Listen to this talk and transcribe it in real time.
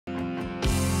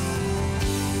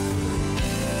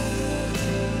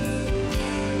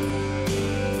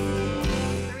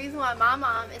why my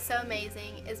mom is so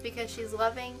amazing is because she's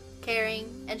loving,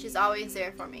 caring, and she's always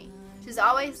there for me. She's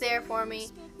always there for me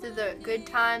through the good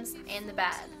times and the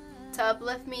bad, to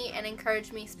uplift me and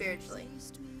encourage me spiritually.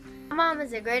 My mom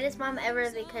is the greatest mom ever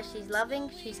because she's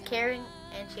loving, she's caring,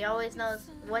 and she always knows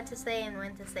what to say and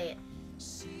when to say it.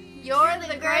 You're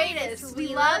the greatest.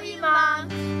 We love you, Mom.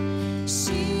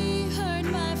 She heard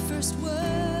my first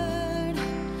word.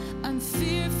 I'm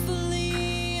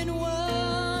fearfully and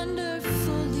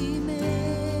wonderfully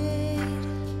made.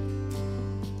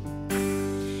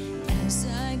 As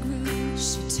I grew,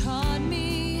 she taught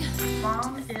me.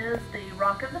 Mom is the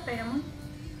rock of the family.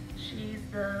 She's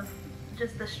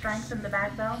just the strength and the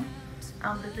backbone,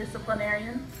 the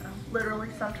disciplinarian, literally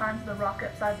sometimes the rock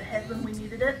upside the head when we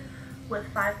needed it. With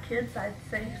 5 kids, I'd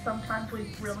say sometimes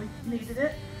we really needed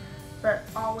it, but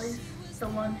always the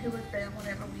one who was there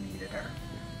whenever we needed her.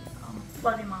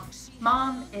 Love you, Mom.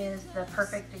 Mom is the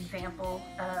perfect example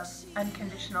of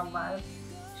unconditional love.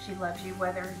 She loves you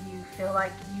whether you feel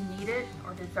like you need it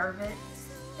or deserve it,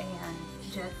 and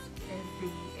just is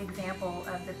the example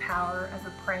of the power of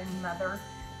a praying mother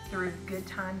through good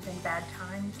times and bad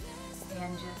times,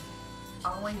 and just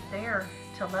always there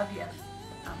to love you.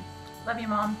 Love you,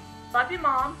 Mom. Love you,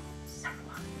 Mom.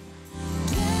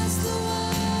 That's the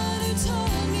one who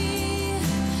told me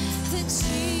that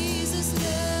Jesus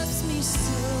loves me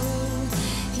so.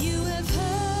 You have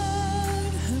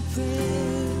heard her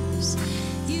prayers.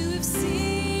 You have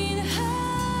seen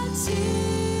her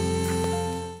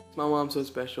tears. My mom's so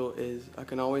special is I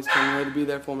can always count on her to be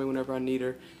there for me whenever I need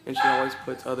her, and she always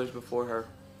puts others before her.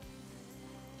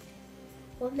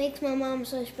 What makes my mom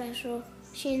so special,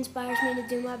 she inspires me to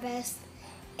do my best,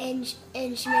 and she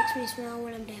makes me smile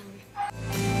when I'm down.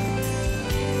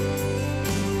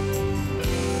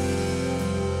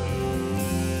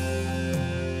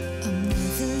 A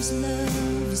mother's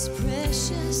love is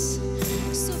precious,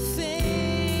 so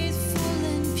faithful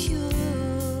and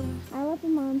pure. I love my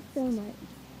mom so much.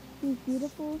 She's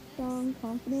beautiful, strong,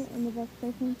 confident, and the best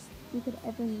person you could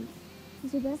ever meet.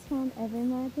 She's the best mom ever in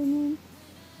my opinion,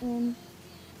 and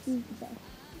she's the best.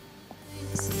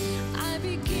 I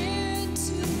begin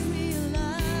to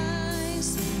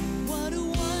realize what a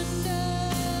wonder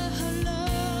her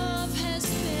love has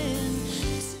been to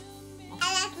me. I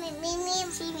like my Mimi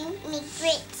and she made me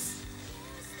grits.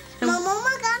 My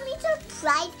mama got me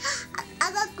surprised. I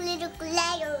got little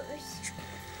glitters.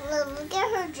 Look at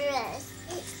her dress.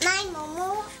 My Momo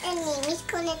and Mimi's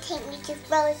gonna take me to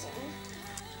Frozen.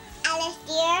 I left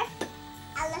here.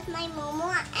 I left my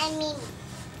Momo and Mimi.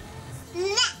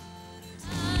 Let's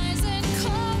Eyes and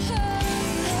call her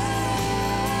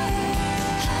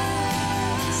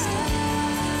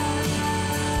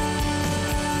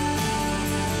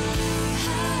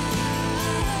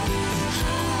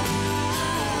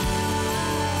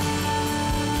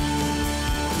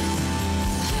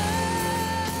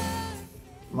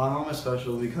My mom is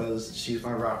special because she's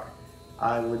my rock.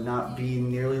 I would not be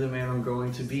nearly the man I'm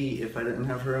going to be if I didn't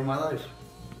have her in my life.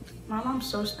 My mom's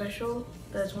so special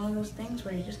that it's one of those things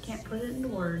where you just can't put it into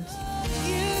words.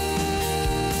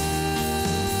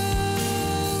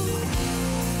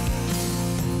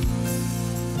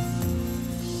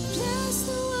 Bless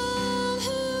the one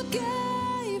who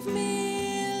gave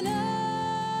me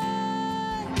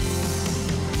life.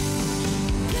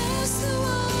 Bless the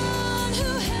one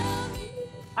who held me.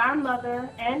 Our mother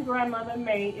and grandmother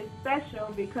May is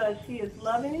special because she is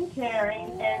loving and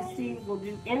caring, and she will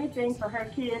do anything for her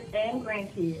kids and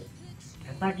grandkids.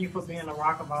 And thank you for being the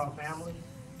rock of our family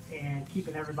and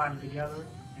keeping everybody together.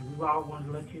 And we all want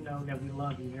to let you know that we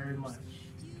love you very much.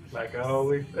 Like I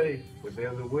always say, where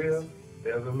there's a will,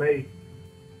 there's a May.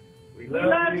 We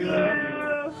love you.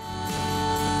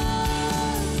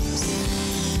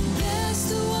 Bless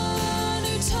the one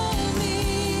who told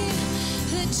me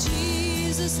that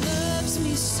Jesus loves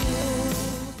me so.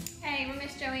 Hey, we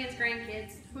miss Joanne's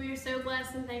grandkids. We are so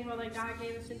blessed and thankful that God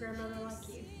gave us a grandmother like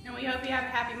you. And we hope you have a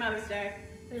happy Mother's Day.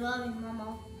 We love you,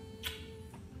 Mama.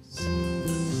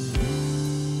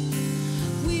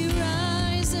 We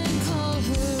rise and call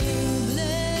her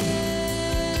blessed.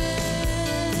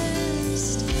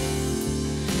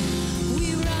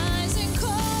 We rise and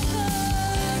call her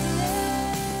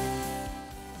blessed.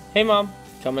 Hey Mom,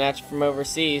 coming at you from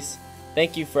overseas.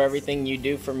 Thank you for everything you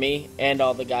do for me and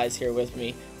all the guys here with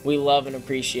me. We love and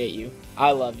appreciate you.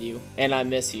 I love you, and I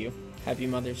miss you. Happy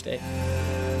Mother's Day.